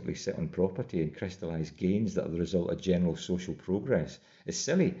to simply sit on property and crystallise gains that are the result of general social progress is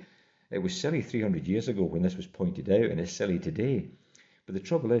silly. It was silly 300 years ago when this was pointed out, and it's silly today. But the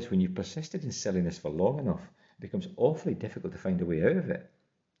trouble is, when you've persisted in silliness for long enough, it becomes awfully difficult to find a way out of it.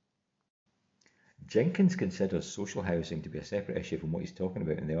 Jenkins considers social housing to be a separate issue from what he's talking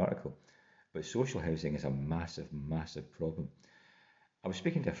about in the article, but social housing is a massive, massive problem. I was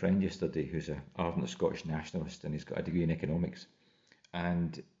speaking to a friend yesterday who's an ardent Scottish nationalist, and he's got a degree in economics,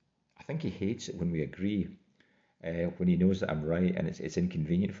 and I think he hates it when we agree, when he knows that I'm right and it's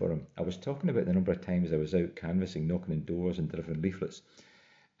inconvenient for him. I was talking about the number of times I was out canvassing, knocking on doors and delivering leaflets,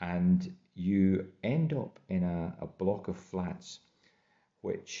 and you end up in a block of flats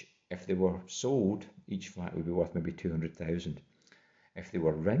which, if they were sold, each flat would be worth maybe 200,000. If they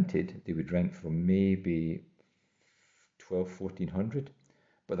were rented, they would rent for maybe 1,400,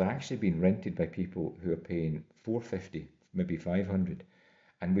 but they're actually being rented by people who are paying 450, maybe 500,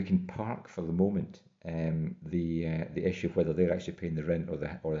 and we can park for the moment the issue of whether they're actually paying the rent or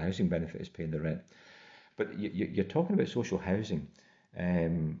the housing benefit is paying the rent. But you're talking about social housing,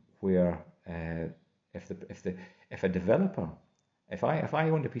 where if a developer, if I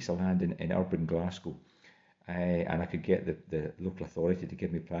owned a piece of land in urban Glasgow, and I could get the local authority to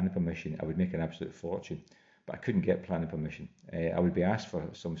give me planning permission, I would make an absolute fortune. But I couldn't get planning permission. I would be asked for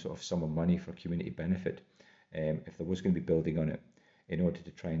some sort of sum of money for community benefit if there was going to be building on it, in order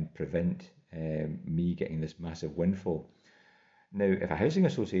to try and prevent me getting this massive windfall. Now, if a housing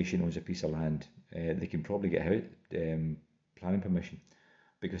association owns a piece of land, they can probably get planning permission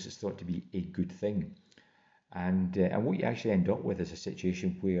because it's thought to be a good thing. And what you actually end up with is a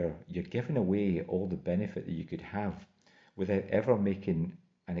situation where you're giving away all the benefit that you could have without ever making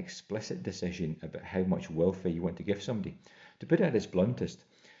an explicit decision about how much welfare you want to give somebody. To put it at its bluntest,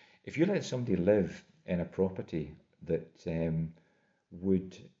 if you let somebody live in a property that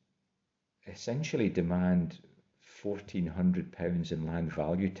would essentially demand £1,400 in land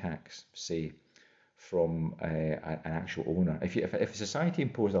value tax, say, from an actual owner. If society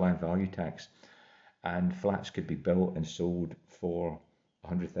imposed a land value tax and flats could be built and sold for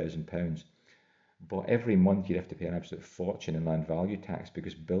 £100,000, but every month you'd have to pay an absolute fortune in land value tax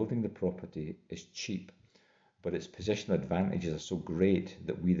because building the property is cheap, but its positional advantages are so great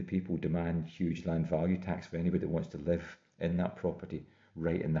that we the people demand huge land value tax for anybody that wants to live in that property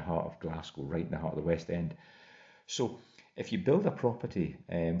right in the heart of Glasgow, right in the heart of the West End. So if you build a property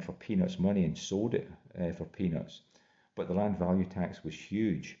for peanuts money and sold it for peanuts, but the land value tax was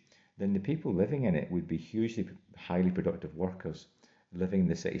huge, then the people living in it would be hugely highly productive workers living in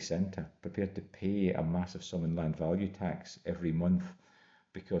the city centre, prepared to pay a massive sum in land value tax every month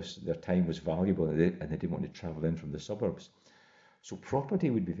because their time was valuable and they didn't want to travel in from the suburbs. So property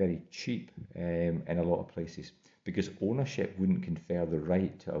would be very cheap in a lot of places because ownership wouldn't confer the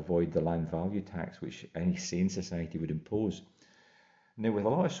right to avoid the land value tax which any sane society would impose. Now, with a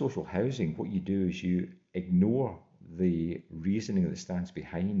lot of social housing, what you do is you ignore the reasoning that stands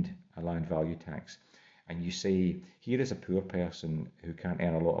behind a land value tax, and you say, here is a poor person who can't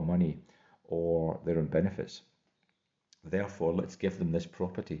earn a lot of money or they're on benefits. Therefore, let's give them this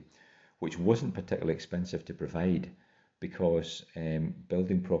property, which wasn't particularly expensive to provide because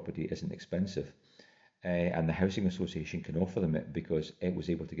building property isn't expensive. And the housing association can offer them it because it was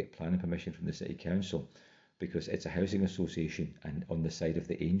able to get planning permission from the city council because it's a housing association and on the side of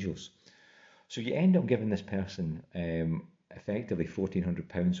the angels. So you end up giving this person effectively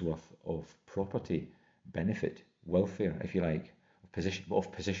 £1,400 worth of property benefit, welfare, if you like,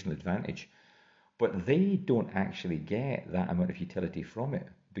 of positional advantage. But they don't actually get that amount of utility from it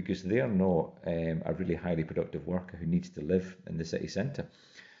because they're not a really highly productive worker who needs to live in the city centre.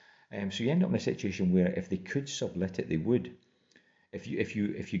 So you end up in a situation where if they could sublet it, they would. If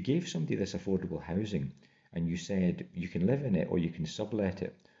you gave somebody this affordable housing and you said you can live in it or you can sublet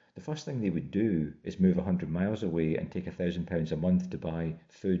it, the first thing they would do is move 100 miles away and take £1,000 a month to buy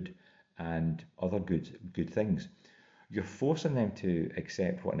food and other good things. You're forcing them to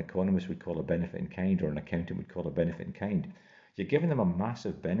accept what an economist would call a benefit in kind or an accountant would call a benefit in kind. You're giving them a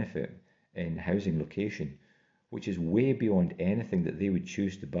massive benefit in housing location, which is way beyond anything that they would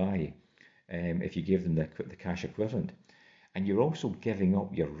choose to buy if you gave them the cash equivalent. And you're also giving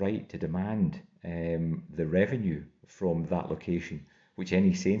up your right to demand the revenue from that location, which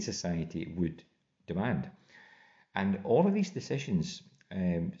any sane society would demand. And all of these decisions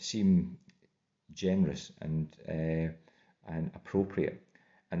seem generous and appropriate,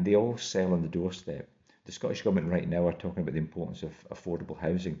 and they all sell on the doorstep. The Scottish Government right now are talking about the importance of affordable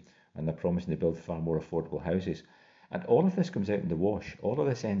housing, and they're promising to build far more affordable houses. And all of this comes out in the wash. All of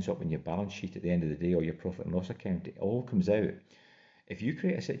this ends up in your balance sheet at the end of the day or your profit and loss account. It all comes out. If you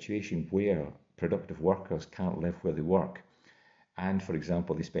create a situation where productive workers can't live where they work, and for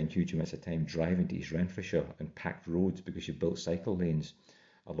example, they spend huge amounts of time driving to East Renfrewshire and packed roads because you've built cycle lanes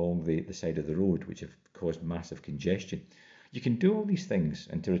along the side of the road, which have caused massive congestion. You can do all these things,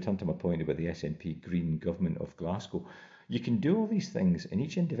 and to return to my point about the SNP Green government of Glasgow, you can do all these things, and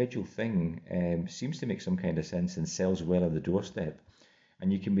each individual thing seems to make some kind of sense and sells well on the doorstep.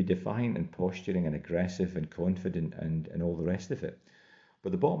 And you can be defiant and posturing and aggressive and confident and all the rest of it.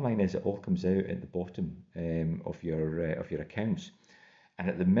 But the bottom line is it all comes out at the bottom of your accounts. And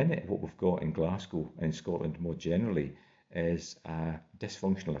at the minute, what we've got in Glasgow and in Scotland more generally is a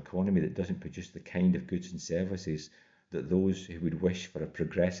dysfunctional economy that doesn't produce the kind of goods and services that those who would wish for a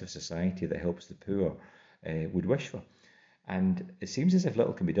progressive society that helps the poor would wish for. And it seems as if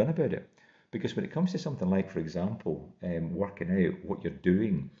little can be done about it. Because when it comes to something like, for example, working out what you're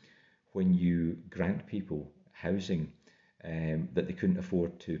doing when you grant people housing that they couldn't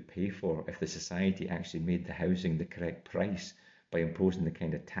afford to pay for if the society actually made the housing the correct price by imposing the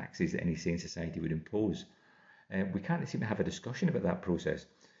kind of taxes that any sane society would impose, we can't seem to have a discussion about that process.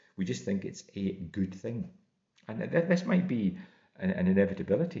 We just think it's a good thing. And this might be an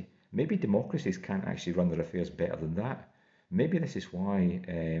inevitability. Maybe democracies can't actually run their affairs better than that. Maybe this is why,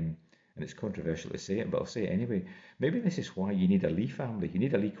 and it's controversial to say it, but I'll say it anyway, maybe this is why you need a Lee family, you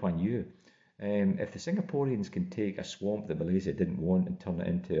need a Lee Kuan Yew. If the Singaporeans can take a swamp that Malaysia didn't want and turn it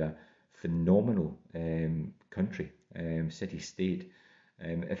into a phenomenal country, city-state,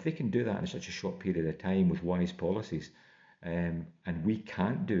 if they can do that in such a short period of time with wise policies, and we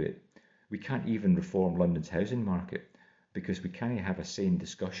can't do it, we can't even reform London's housing market because we can't have a sane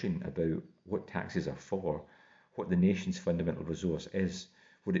discussion about what taxes are for, what the nation's fundamental resource is,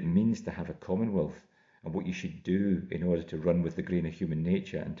 what it means to have a commonwealth, and what you should do in order to run with the grain of human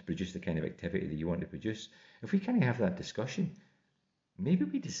nature and to produce the kind of activity that you want to produce. If we can't have that discussion, maybe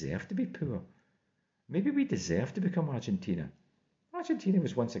we deserve to be poor. Maybe we deserve to become Argentina. Argentina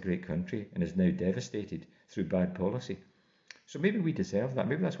was once a great country and is now devastated through bad policy. So maybe we deserve that.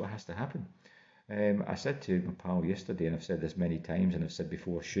 Maybe that's what has to happen. I said to my pal yesterday, and I've said this many times, and I've said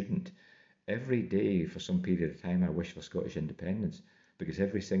before, shouldn't. Every day for some period of time I wish for Scottish independence, because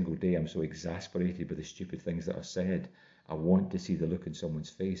every single day I'm so exasperated by the stupid things that are said. I want to see the look in someone's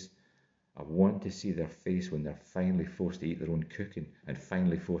face. I want to see their face when they're finally forced to eat their own cooking and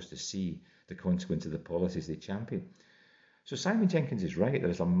finally forced to see the consequence of the policies they champion. So Simon Jenkins is right. There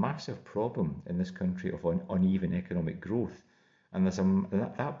is a massive problem in this country of uneven economic growth. And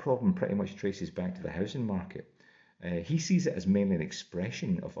that problem pretty much traces back to the housing market. He sees it as mainly an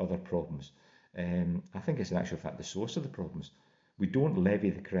expression of other problems. I think it's in actual fact the source of the problems. We don't levy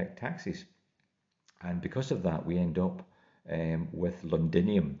the correct taxes. And because of that, we end up with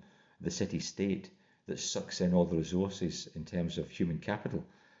Londinium, the city-state, that sucks in all the resources in terms of human capital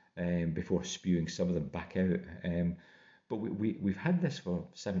before spewing some of them back out. But we've had this for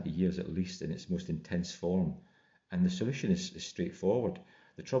 70 years at least in its most intense form. And the solution is straightforward.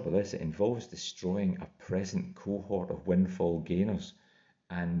 The trouble is it involves destroying a present cohort of windfall gainers.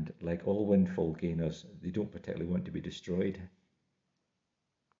 And like all windfall gainers, they don't particularly want to be destroyed.